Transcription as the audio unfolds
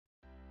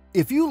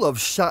If you love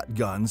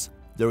shotguns,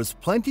 there is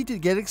plenty to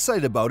get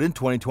excited about in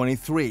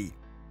 2023,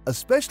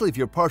 especially if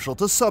you're partial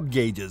to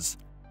sub-gauges.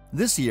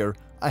 This year,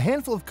 a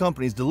handful of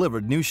companies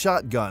delivered new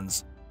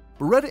shotguns.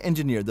 Beretta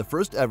engineered the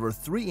first ever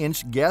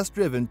 3-inch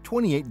gas-driven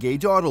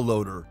 28-gauge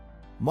autoloader.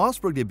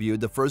 Mossberg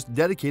debuted the first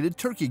dedicated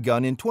turkey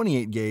gun in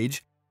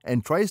 28-gauge,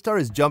 and TriStar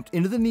has jumped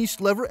into the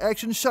niche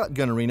lever-action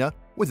shotgun arena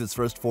with its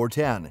first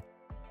 410.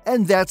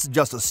 And that's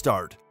just a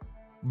start.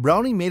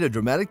 Browning made a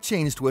dramatic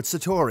change to its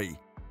Satori.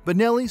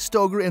 Benelli,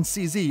 Stoeger, and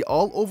CZ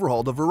all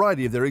overhauled a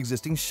variety of their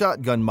existing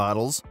shotgun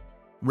models.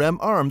 Rem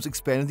Arms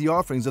expanded the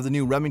offerings of the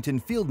new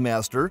Remington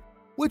Fieldmaster,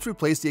 which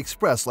replaced the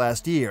Express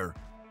last year.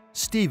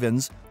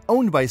 Stevens,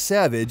 owned by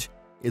Savage,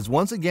 is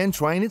once again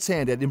trying its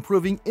hand at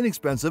improving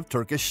inexpensive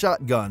Turkish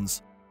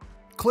shotguns.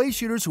 Clay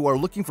shooters who are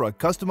looking for a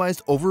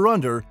customized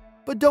over-under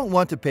but don't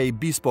want to pay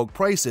bespoke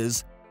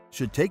prices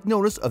should take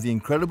notice of the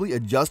incredibly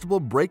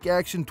adjustable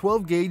break-action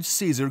 12-gauge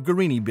Caesar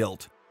Guerini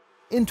built.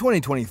 In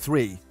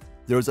 2023,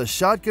 there is a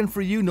shotgun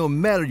for you no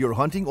matter your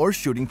hunting or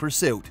shooting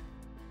pursuit.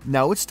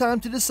 Now it's time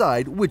to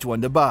decide which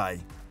one to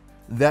buy.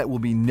 That will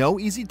be no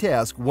easy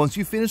task once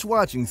you finish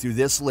watching through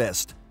this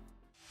list.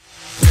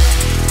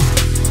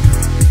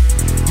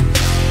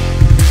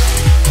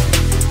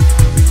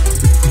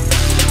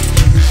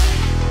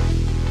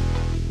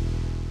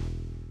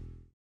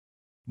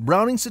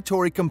 Browning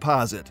Satori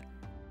Composite.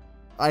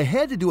 I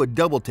had to do a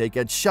double take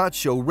at SHOT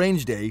Show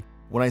Range Day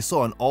when I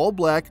saw an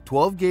all-black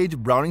 12-gauge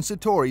Browning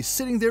Satori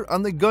sitting there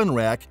on the gun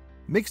rack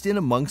mixed in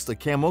amongst the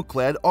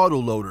camo-clad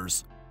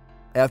autoloaders.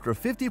 After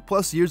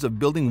 50-plus years of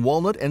building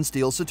walnut and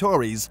steel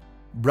Satoris,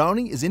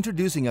 Browning is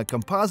introducing a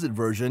composite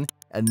version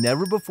and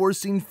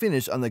never-before-seen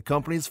finish on the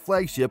company's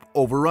flagship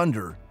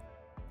over-under.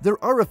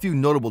 There are a few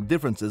notable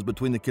differences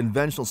between the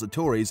conventional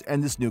Satoris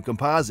and this new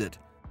composite.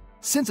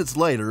 Since it's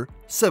lighter,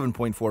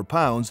 7.4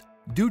 pounds,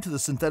 due to the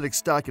synthetic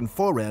stock and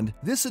forend,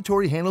 this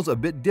Satori handles a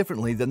bit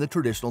differently than the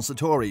traditional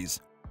Satoris.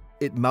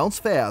 It mounts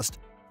fast,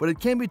 but it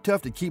can be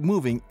tough to keep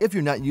moving if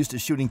you're not used to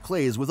shooting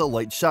clays with a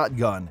light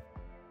shotgun.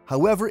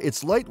 However,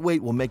 its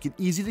lightweight will make it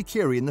easy to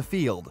carry in the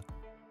field.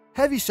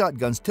 Heavy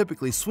shotguns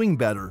typically swing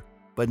better,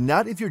 but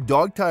not if you're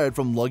dog-tired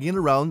from lugging it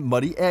around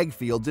muddy ag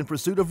fields in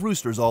pursuit of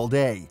roosters all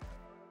day.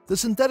 The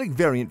synthetic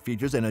variant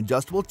features an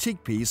adjustable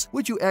cheek piece,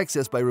 which you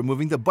access by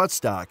removing the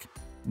buttstock.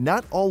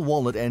 Not all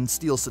walnut and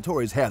steel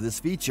Satoris have this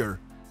feature,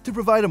 to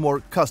provide a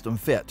more custom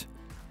fit.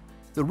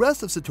 The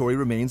rest of Satori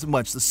remains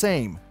much the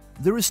same.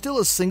 There is still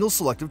a single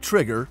selective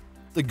trigger,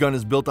 the gun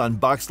is built on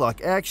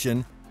box-lock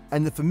action,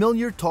 and the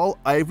familiar tall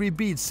ivory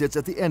bead sits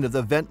at the end of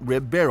the vent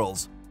rib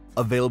barrels,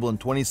 available in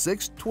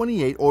 26,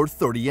 28, or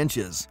 30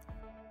 inches.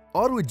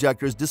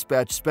 Auto-ejectors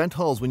dispatch spent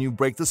hulls when you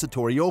break the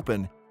Satori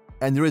open,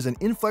 and there is an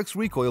inflex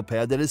recoil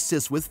pad that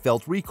assists with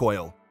felt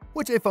recoil,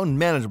 which I found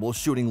manageable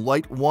shooting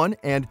light 1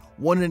 and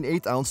 1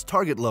 1/8 ounce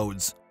target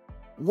loads.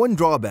 One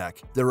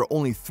drawback, there are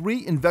only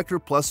 3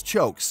 Invector Plus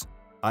chokes,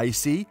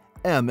 IC,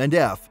 M, and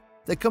F,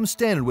 that come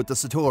standard with the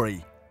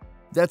Satori.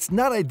 That's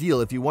not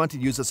ideal if you want to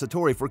use a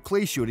Satori for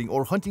clay shooting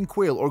or hunting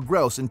quail or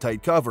grouse in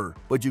tight cover,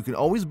 but you can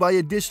always buy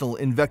additional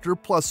Invector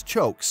Plus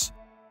chokes.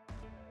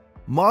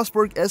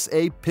 Mossberg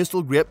SA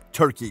Pistol Grip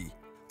Turkey.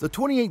 The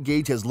 28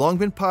 gauge has long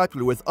been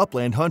popular with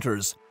upland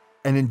hunters,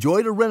 and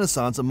enjoyed a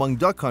renaissance among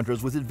duck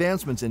hunters with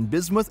advancements in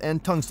bismuth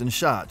and tungsten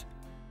shot.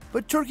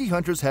 But turkey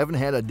hunters haven't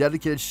had a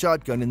dedicated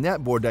shotgun in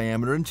that bore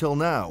diameter until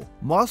now.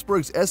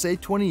 Mossberg's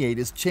SA-28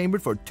 is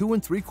chambered for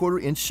 2 3/4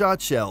 inch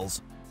shot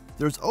shells.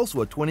 There's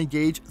also a 20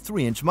 gauge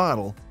 3-inch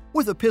model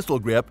with a pistol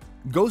grip,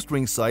 ghost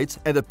ring sights,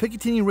 and a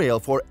Picatinny rail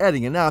for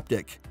adding an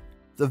optic.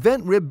 The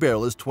vent rib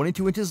barrel is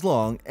 22 inches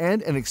long,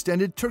 and an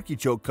extended turkey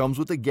choke comes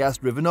with a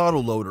gas-driven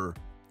autoloader.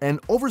 An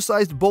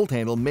oversized bolt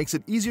handle makes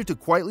it easier to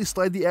quietly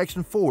slide the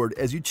action forward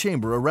as you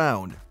chamber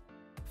around.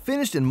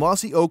 Finished in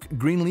mossy oak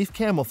green leaf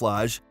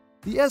camouflage,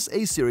 the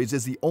SA series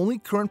is the only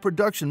current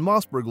production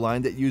Mossberg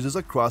line that uses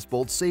a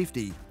crossbolt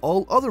safety.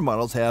 All other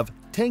models have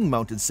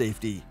tang-mounted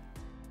safety.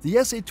 The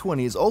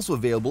SA-20 is also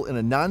available in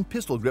a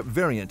non-pistol grip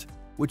variant,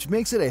 which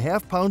makes it a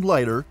half-pound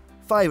lighter,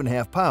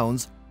 5.5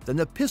 pounds, than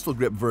the pistol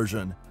grip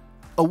version.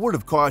 A word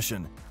of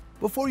caution: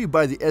 before you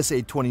buy the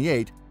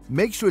SA-28,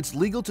 make sure it's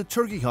legal to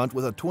turkey hunt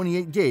with a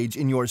 28 gauge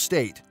in your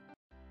state.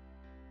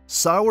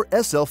 Sauer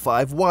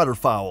SL5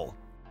 Waterfowl.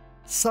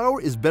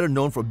 Sauer is better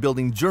known for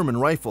building German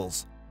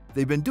rifles.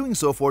 They've been doing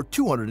so for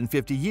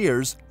 250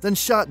 years than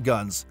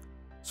shotguns,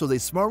 so they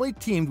smartly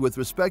teamed with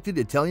respected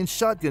Italian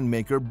shotgun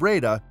maker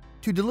Beretta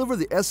to deliver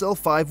the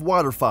SL5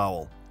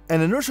 Waterfowl, an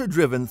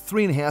inertia-driven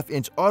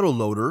 3.5-inch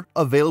autoloader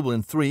available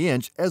in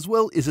 3-inch as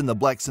well as in the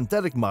black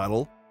synthetic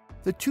model.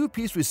 The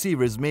 2-piece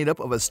receiver is made up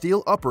of a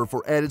steel upper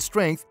for added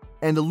strength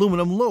and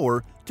aluminum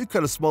lower to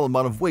cut a small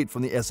amount of weight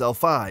from the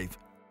SL5.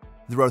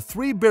 There are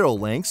 3 barrel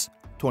lengths,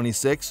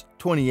 26,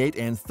 28,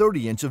 and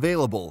 30-inch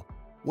available,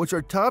 which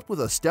are topped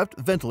with a stepped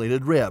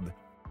ventilated rib.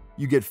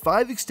 You get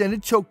 5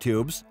 extended choke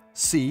tubes,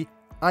 C,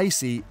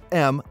 IC,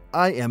 M,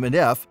 IM, and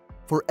F,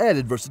 for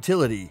added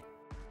versatility.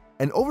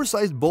 An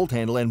oversized bolt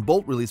handle and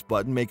bolt release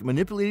button make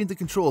manipulating the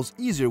controls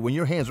easier when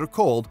your hands are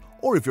cold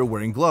or if you're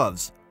wearing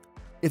gloves.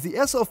 If the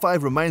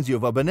SL5 reminds you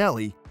of a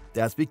Benelli,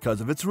 that's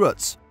because of its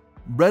roots.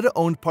 Beretta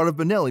owned part of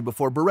Benelli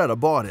before Beretta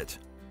bought it.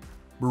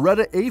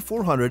 Beretta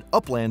A400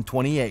 Upland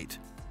 28.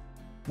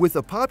 With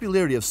the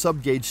popularity of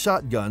sub-gauge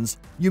shotguns,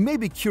 you may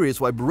be curious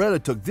why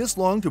Beretta took this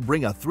long to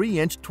bring a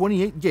 3-inch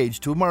 28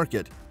 gauge to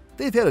market.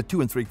 They've had a 2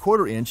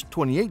 3/4 inch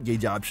 28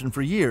 gauge option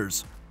for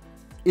years.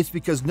 It's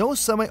because no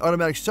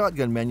semi-automatic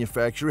shotgun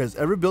manufacturer has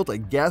ever built a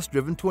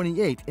gas-driven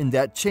 28 in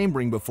that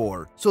chambering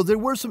before, so there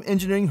were some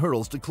engineering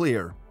hurdles to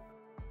clear.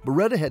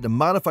 Beretta had to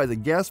modify the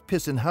gas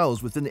piston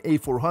housed within the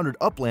A400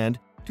 Upland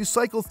to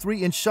cycle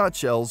 3-inch shot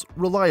shells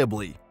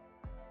reliably.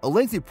 A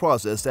lengthy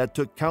process that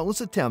took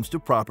countless attempts to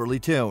properly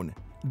tune.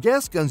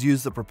 Gas guns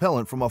use the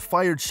propellant from a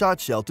fired shot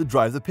shell to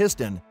drive the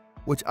piston,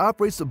 which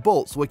operates the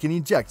bolt so it can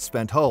eject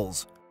spent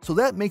hulls. So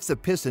that makes the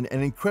piston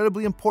an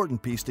incredibly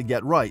important piece to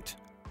get right.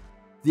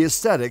 The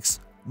aesthetics,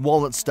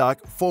 walnut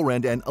stock,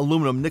 forend, and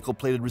aluminum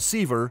nickel-plated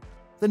receiver,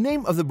 the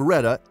name of the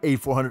Beretta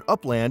A400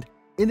 Upland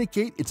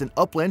indicate it's an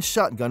upland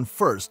shotgun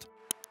first,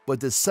 but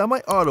this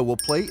semi-auto will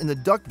play in the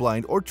duck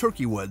blind or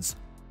turkey woods.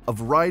 A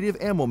variety of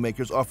ammo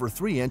makers offer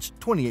 3-inch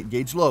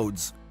 28-gauge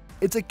loads.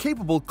 It's a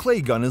capable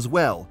clay gun as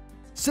well,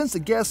 since the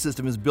gas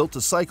system is built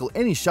to cycle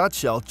any shot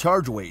shell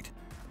charge weight.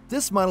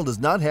 This model does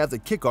not have the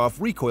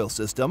kickoff recoil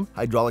system,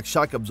 hydraulic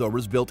shock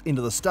absorbers built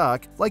into the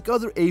stock like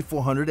other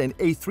A400 and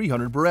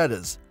A300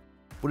 Berettas.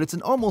 But it's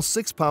an almost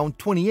 6-pound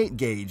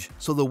 28-gauge,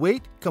 so the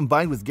weight,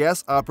 combined with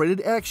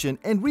gas-operated action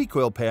and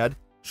recoil pad,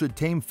 should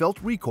tame felt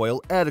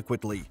recoil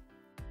adequately.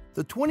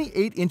 The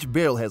 28-inch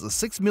barrel has a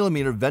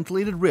 6mm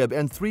ventilated rib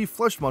and 3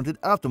 flush-mounted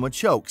Optima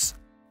chokes,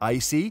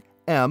 IC,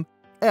 M,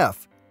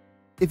 F.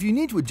 If you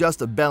need to adjust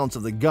the balance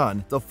of the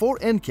gun, the fore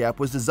end cap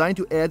was designed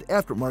to add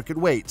aftermarket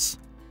weights.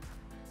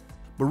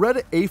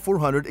 Beretta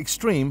A400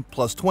 Extreme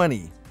Plus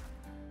 20.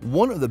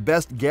 One of the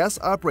best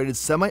gas-operated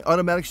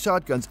semi-automatic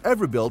shotguns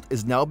ever built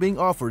is now being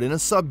offered in a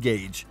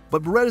sub-gauge,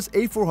 but Beretta's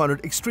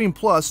A400 Extreme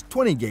Plus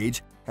 20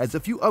 gauge has a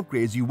few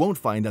upgrades you won't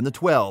find on the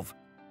 12,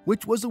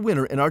 which was the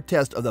winner in our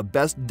test of the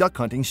best duck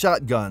hunting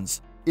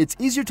shotguns. It's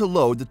easier to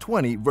load the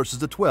 20 versus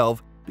the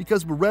 12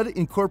 because Beretta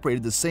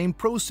incorporated the same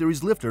Pro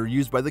Series lifter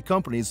used by the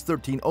company's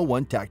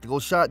 1301 tactical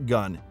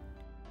shotgun.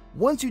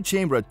 Once you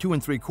chamber a 2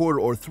 3/4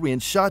 or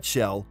 3-inch shot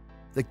shell,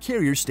 the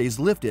carrier stays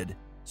lifted,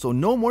 so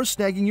no more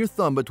snagging your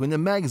thumb between the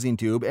magazine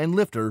tube and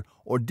lifter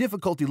or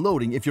difficulty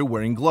loading if you're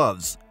wearing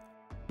gloves.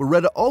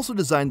 Beretta also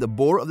designed the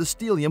bore of the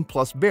Stellium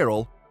Plus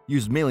barrel,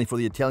 used mainly for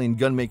the Italian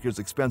gunmaker's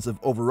expensive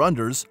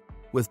over-unders,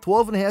 with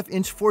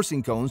 12.5-inch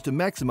forcing cones to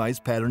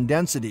maximize pattern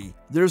density.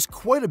 There's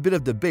quite a bit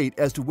of debate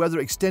as to whether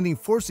extending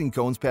forcing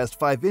cones past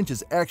 5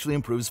 inches actually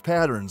improves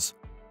patterns.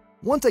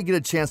 Once I get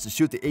a chance to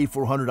shoot the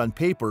A400 on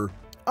paper,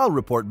 I'll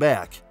report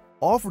back.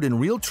 Offered in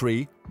real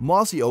tree,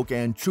 mossy oak,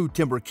 and true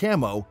timber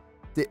camo,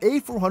 the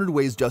A400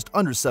 weighs just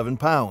under 7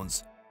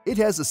 pounds. It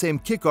has the same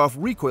kickoff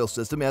recoil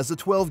system as the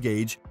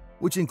 12-gauge,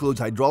 which includes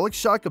hydraulic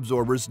shock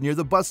absorbers near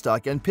the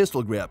buttstock and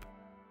pistol grip.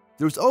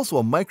 There's also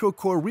a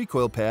micro-core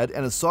recoil pad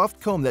and a soft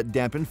comb that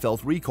dampen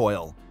felt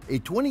recoil. A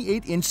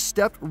 28-inch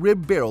stepped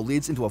rib barrel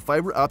leads into a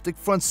fiber optic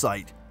front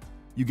sight.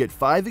 You get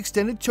 5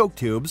 extended choke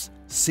tubes,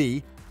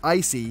 C,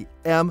 IC,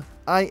 M,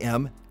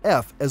 IM,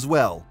 F as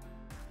well.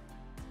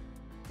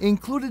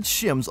 Included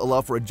shims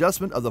allow for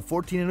adjustment of the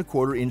 14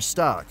 1/4 inch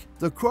stock.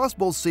 The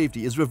crossbow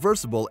safety is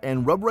reversible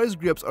and rubberized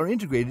grips are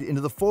integrated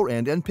into the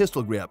forend and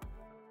pistol grip.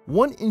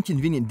 One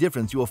inconvenient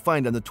difference you will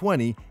find on the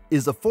 20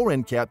 is the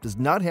forend cap does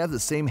not have the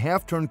same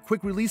half-turn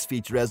quick-release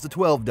feature as the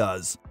 12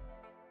 does.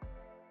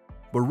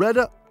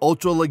 Beretta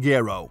Ultra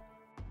Leggero.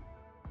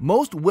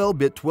 Most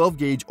well-bit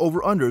 12-gauge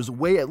over-unders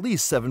weigh at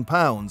least 7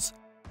 pounds,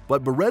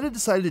 but Beretta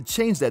decided to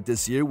change that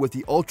this year with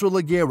the Ultra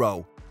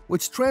Leggero,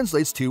 which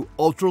translates to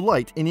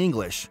ultra-light in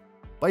English,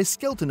 by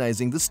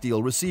skeletonizing the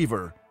steel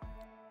receiver.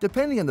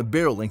 Depending on the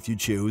barrel length you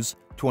choose,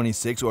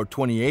 26 or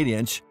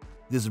 28-inch,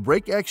 this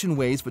break action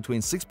weighs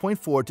between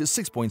 6.4 to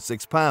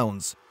 6.6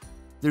 pounds.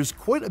 There's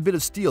quite a bit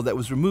of steel that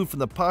was removed from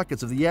the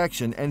pockets of the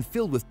action and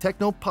filled with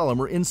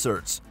techno-polymer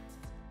inserts.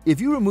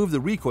 If you remove the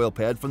recoil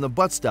pad from the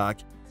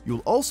buttstock, you'll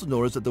also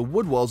notice that the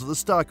wood walls of the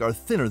stock are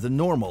thinner than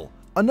normal,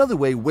 another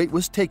way weight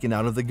was taken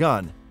out of the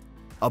gun.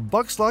 A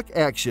buckslock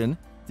action,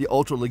 the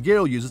Ultra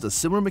Leggero uses the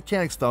similar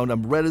mechanics found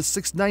on Beretta's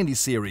 690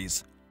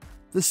 series.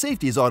 The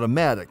safety is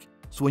automatic,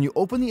 so when you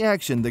open the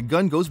action, the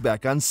gun goes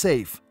back on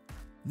safe.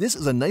 This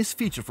is a nice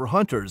feature for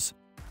hunters,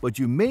 but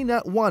you may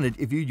not want it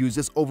if you use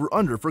this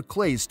over-under for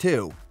clays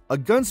too. A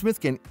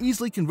gunsmith can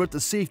easily convert the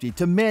safety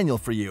to manual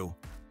for you.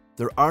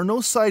 There are no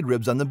side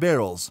ribs on the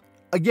barrels,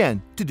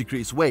 again to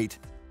decrease weight,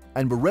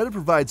 and Beretta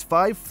provides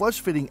 5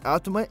 flush-fitting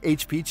Optima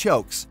HP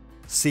chokes,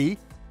 C,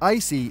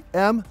 IC,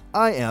 M,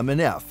 IM, and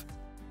F.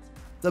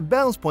 The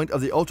balance point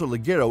of the Ultra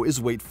Leggero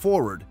is weight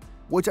forward,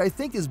 which I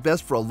think is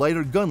best for a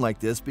lighter gun like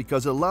this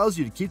because it allows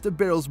you to keep the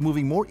barrels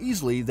moving more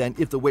easily than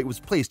if the weight was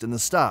placed in the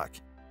stock.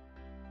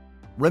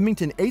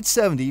 Remington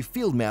 870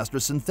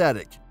 Fieldmaster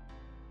Synthetic.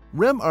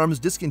 Rem Arms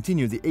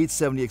discontinued the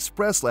 870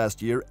 Express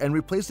last year and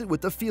replaced it with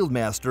the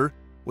Fieldmaster,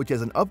 which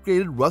has an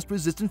upgraded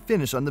rust-resistant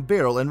finish on the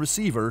barrel and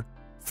receiver,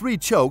 3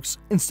 chokes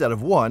instead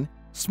of 1,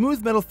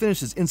 Smooth metal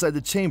finishes inside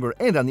the chamber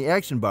and on the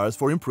action bars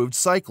for improved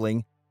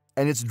cycling,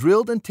 and it's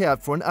drilled and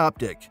tapped for an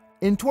optic.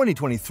 In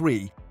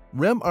 2023,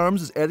 Rem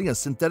Arms is adding a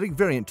synthetic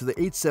variant to the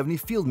 870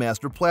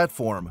 Fieldmaster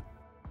platform.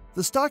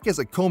 The stock has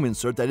a comb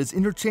insert that is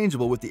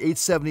interchangeable with the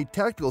 870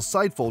 Tactical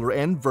Side Folder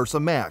and Versa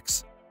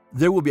Max.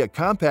 There will be a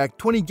compact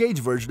 20-gauge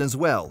version as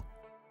well.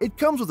 It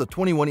comes with a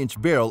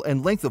 21-inch barrel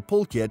and length of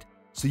pull kit,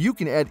 so you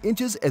can add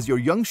inches as your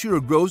young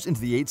shooter grows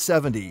into the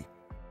 870.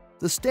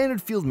 The standard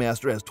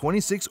Fieldmaster has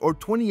 26 or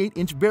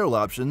 28-inch barrel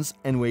options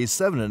and weighs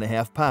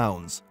 7.5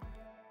 pounds.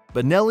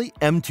 Benelli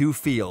M2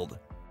 Field.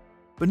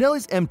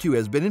 Benelli's M2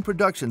 has been in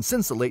production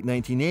since the late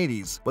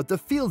 1980s, but the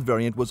Field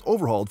variant was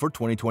overhauled for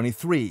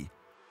 2023.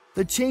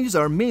 The changes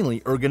are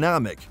mainly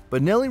ergonomic.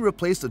 Benelli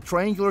replaced the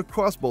triangular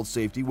crossbolt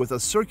safety with a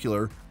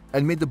circular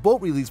and made the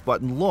bolt release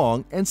button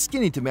long and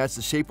skinny to match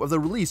the shape of the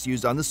release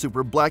used on the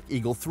Super Black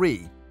Eagle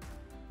 3.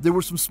 There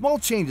were some small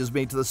changes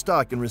made to the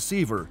stock and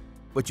receiver,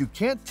 but you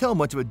can't tell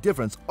much of a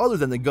difference other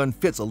than the gun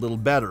fits a little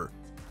better.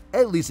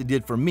 At least it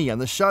did for me on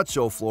the SHOT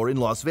Show floor in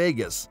Las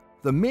Vegas.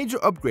 The major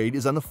upgrade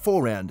is on the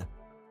forend.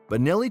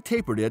 Benelli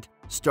tapered it,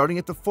 starting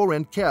at the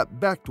forend cap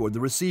back toward the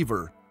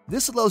receiver.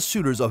 This allows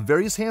shooters of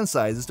various hand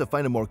sizes to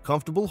find a more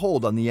comfortable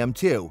hold on the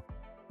M2,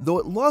 though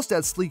it lost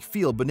that sleek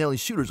feel Benelli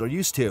shooters are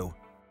used to.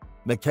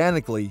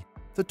 Mechanically,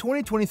 the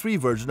 2023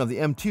 version of the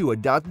M2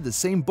 adopted the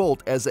same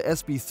bolt as the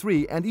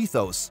SB3 and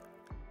Ethos.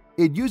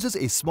 It uses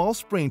a small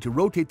spring to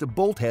rotate the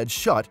bolt head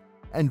shut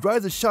and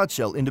drive the shot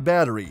shell into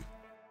battery.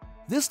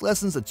 This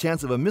lessens the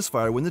chance of a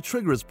misfire when the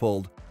trigger is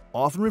pulled,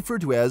 often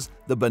referred to as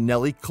the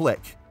Benelli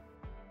click.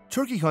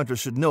 Turkey hunters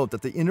should note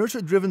that the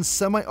inertia-driven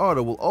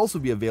semi-auto will also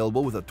be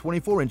available with a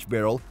 24-inch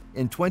barrel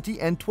in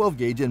 20 and 12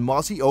 gauge in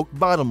mossy oak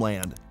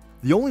bottomland.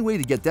 The only way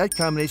to get that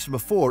combination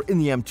before in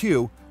the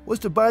M2 was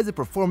to buy the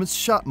Performance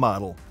Shot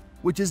model,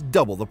 which is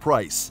double the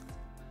price.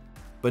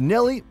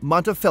 Benelli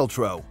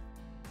Montefeltro.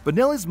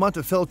 Benelli's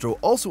Montefeltro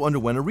also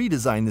underwent a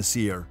redesign this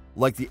year.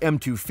 Like the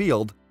M2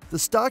 Field, the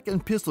stock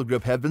and pistol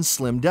grip have been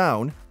slimmed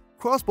down,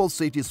 crossbolt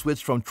safety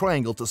switched from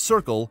triangle to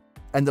circle,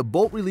 and the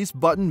bolt release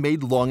button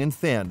made long and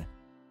thin.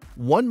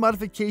 One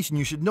modification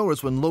you should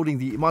notice when loading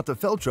the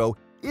Montefeltro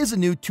is a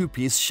new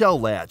two-piece shell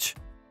latch.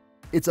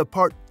 It's a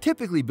part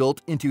typically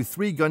built into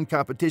 3-gun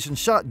competition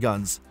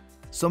shotguns.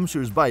 Some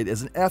shooters buy it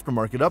as an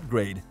aftermarket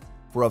upgrade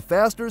for a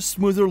faster,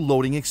 smoother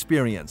loading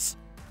experience.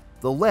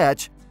 The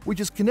latch, which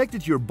is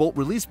connected to your bolt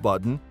release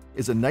button,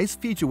 is a nice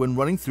feature when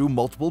running through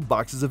multiple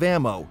boxes of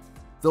ammo,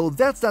 though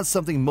that's not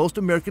something most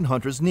American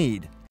hunters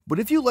need. But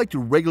if you like to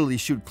regularly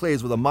shoot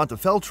clays with a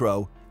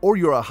Montefeltro, or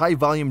you're a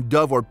high-volume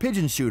dove or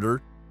pigeon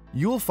shooter,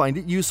 you'll find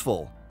it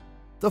useful.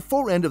 The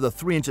forend of the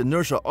 3-inch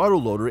inertia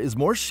autoloader is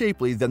more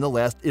shapely than the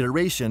last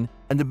iteration,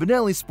 and the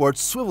Benelli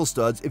sports swivel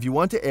studs if you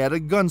want to add a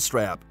gun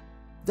strap.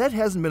 That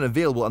hasn't been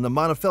available on the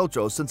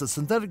Montefeltro since the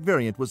synthetic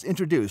variant was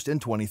introduced in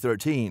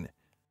 2013.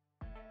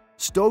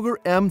 Stoeger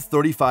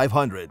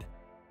M3500.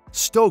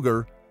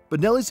 Stoeger,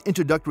 Benelli's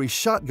introductory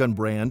shotgun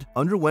brand,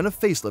 underwent a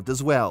facelift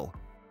as well.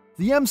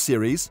 The M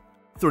series,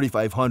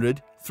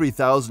 3500,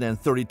 3000, and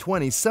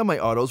 3020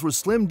 semi-autos were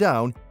slimmed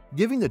down,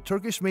 giving the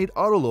Turkish-made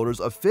autoloaders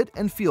a fit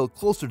and feel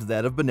closer to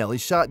that of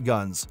Benelli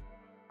shotguns.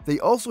 They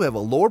also have a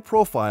lower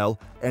profile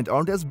and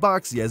aren't as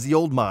boxy as the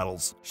old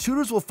models.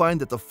 Shooters will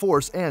find that the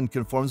force end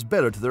conforms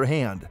better to their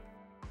hand.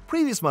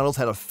 Previous models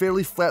had a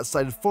fairly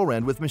flat-sided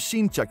forend with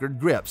machine-checkered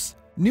grips.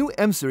 New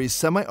M-Series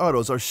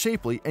semi-autos are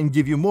shapely and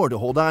give you more to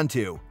hold on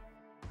to.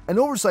 An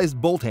oversized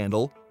bolt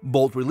handle,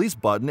 bolt release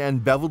button,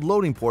 and beveled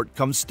loading port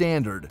come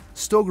standard.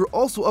 Stoeger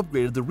also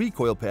upgraded the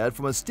recoil pad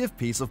from a stiff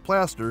piece of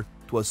plaster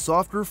to a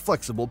softer,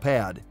 flexible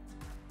pad.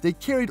 They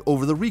carried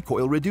over the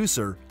recoil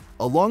reducer,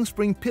 a long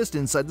spring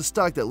piston inside the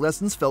stock that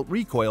lessens felt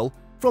recoil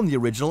from the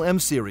original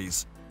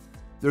M-Series.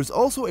 There's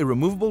also a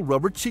removable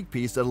rubber cheek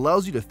piece that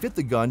allows you to fit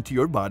the gun to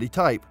your body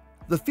type.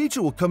 The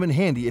feature will come in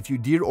handy if you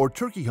deer or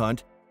turkey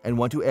hunt and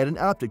want to add an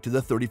optic to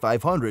the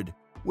 3500,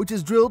 which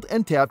is drilled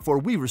and tapped for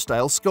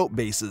Weaver-style scope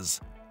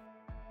bases.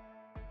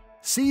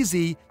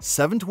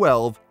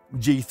 CZ712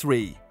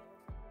 G3.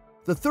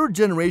 The third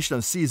generation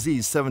of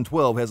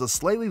CZ712 has a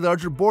slightly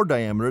larger bore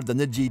diameter than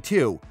the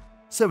G2,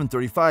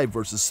 735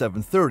 versus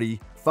 730,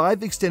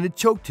 5 extended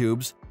choke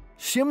tubes,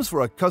 shims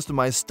for a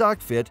customized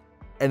stock fit,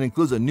 and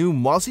includes a new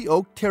Mossy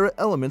Oak Terra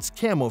Elements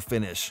camo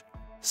finish.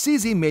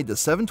 CZ made the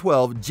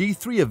 712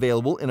 G3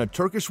 available in a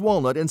Turkish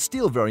walnut and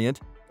steel variant,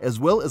 as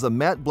well as a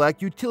matte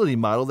black utility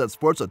model that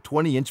sports a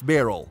 20-inch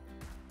barrel.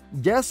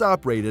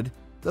 Gas-operated,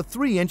 the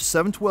 3-inch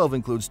 712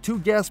 includes 2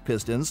 gas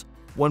pistons,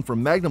 one for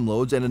magnum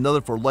loads and another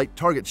for light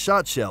target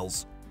shot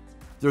shells.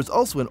 There's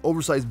also an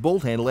oversized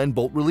bolt handle and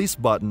bolt release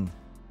button.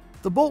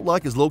 The bolt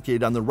lock is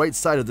located on the right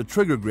side of the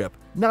trigger grip,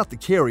 not the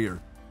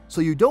carrier,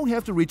 so you don't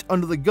have to reach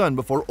under the gun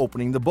before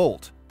opening the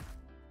bolt.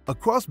 A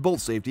cross bolt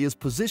safety is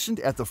positioned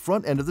at the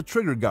front end of the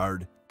trigger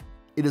guard.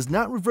 It is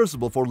not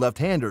reversible for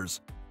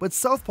left-handers, but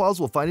southpaws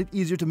will find it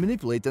easier to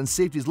manipulate than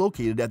safeties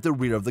located at the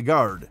rear of the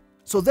guard.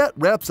 So that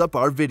wraps up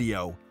our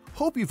video.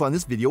 Hope you found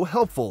this video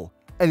helpful,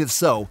 and if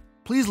so,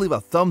 please leave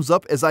a thumbs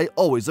up as I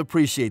always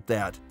appreciate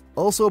that.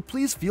 Also,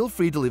 please feel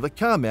free to leave a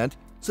comment,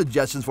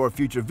 suggestions for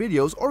future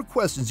videos, or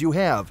questions you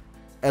have,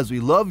 as we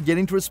love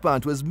getting to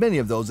respond to as many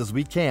of those as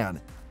we can.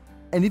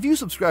 And if you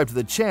subscribe to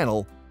the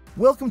channel,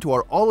 welcome to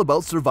our All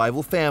About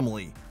Survival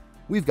family.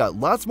 We've got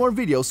lots more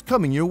videos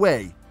coming your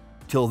way.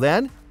 Till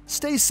then,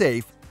 stay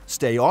safe,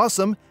 stay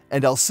awesome,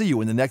 and I'll see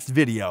you in the next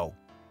video.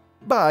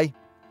 Bye!